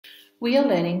We are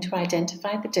learning to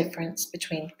identify the difference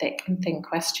between thick and thin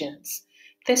questions.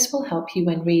 This will help you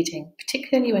when reading,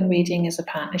 particularly when reading as a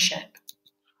partnership.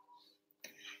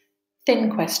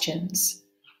 Thin questions.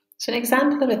 So an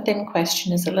example of a thin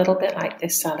question is a little bit like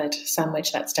this salad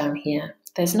sandwich that's down here.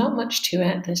 There's not much to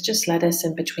it, there's just lettuce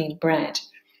in between bread.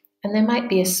 And there might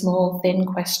be a small thin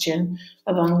question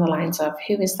along the lines of,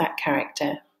 who is that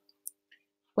character?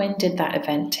 When did that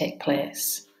event take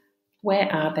place?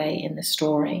 Where are they in the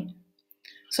story?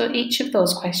 So each of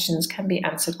those questions can be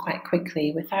answered quite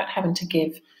quickly without having to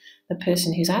give the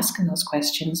person who's asking those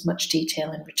questions much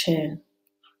detail in return.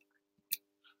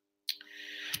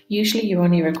 Usually you're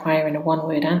only requiring a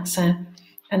one-word answer,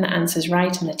 and the answer's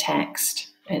right in the text.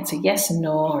 It's a yes and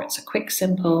no, or it's a quick,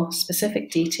 simple, specific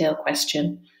detail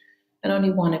question, and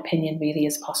only one opinion really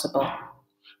is possible.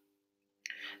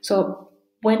 So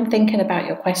when thinking about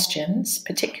your questions,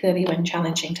 particularly when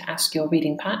challenging to ask your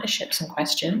reading partnerships and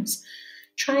questions,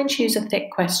 try and choose a thick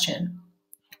question.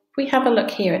 If we have a look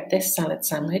here at this salad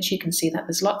sandwich, you can see that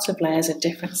there's lots of layers of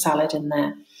different salad in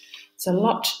there. It's a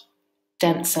lot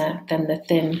denser than the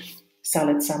thin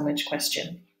salad sandwich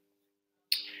question.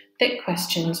 Thick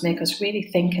questions make us really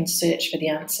think and search for the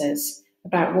answers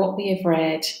about what we have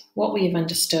read, what we have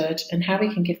understood, and how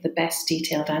we can give the best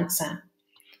detailed answer.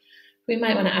 We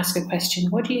might want to ask a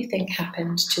question, what do you think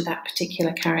happened to that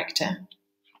particular character?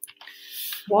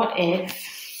 What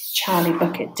if Charlie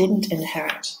Bucket didn't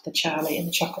inherit the Charlie in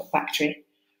the Chocolate Factory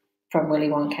from Willy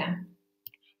Wonka?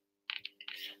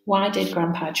 Why did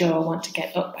Grandpa Joe want to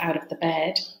get up out of the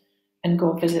bed and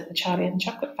go visit the Charlie in the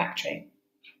Chocolate Factory?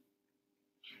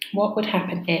 What would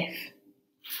happen if?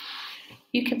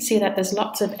 You can see that there's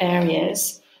lots of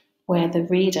areas where the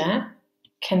reader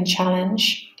can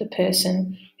challenge the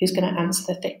person who's going to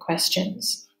answer the thick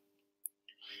questions.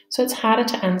 So it's harder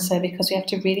to answer because we have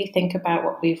to really think about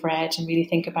what we've read and really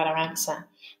think about our answer.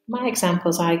 My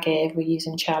examples I gave were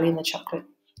using Charlie and the Chocolate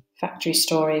Factory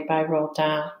story by Roald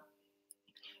Dahl.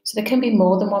 So there can be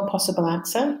more than one possible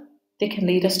answer. They can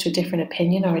lead us to a different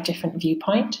opinion or a different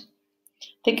viewpoint.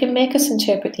 They can make us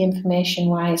interpret the information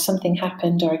why something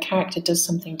happened or a character does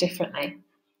something differently.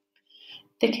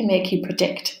 They can make you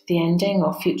predict the ending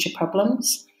or future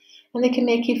problems, and they can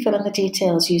make you fill in the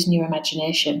details using your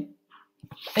imagination.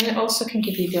 And it also can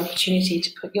give you the opportunity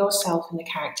to put yourself in the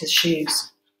character's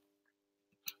shoes.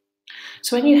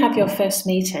 So when you have your first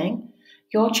meeting,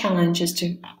 your challenge is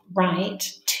to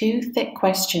write 2 thick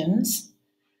questions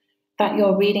that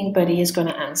your reading buddy is going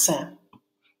to answer.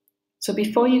 So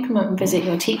before you come up and visit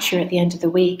your teacher at the end of the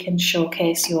week and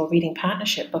showcase your reading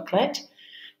partnership booklet,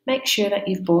 make sure that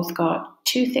you've both got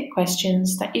 2 thick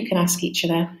questions that you can ask each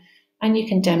other, and you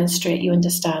can demonstrate you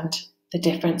understand the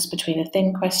difference between a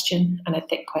thin question and a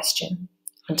thick question.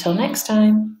 Until next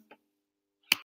time.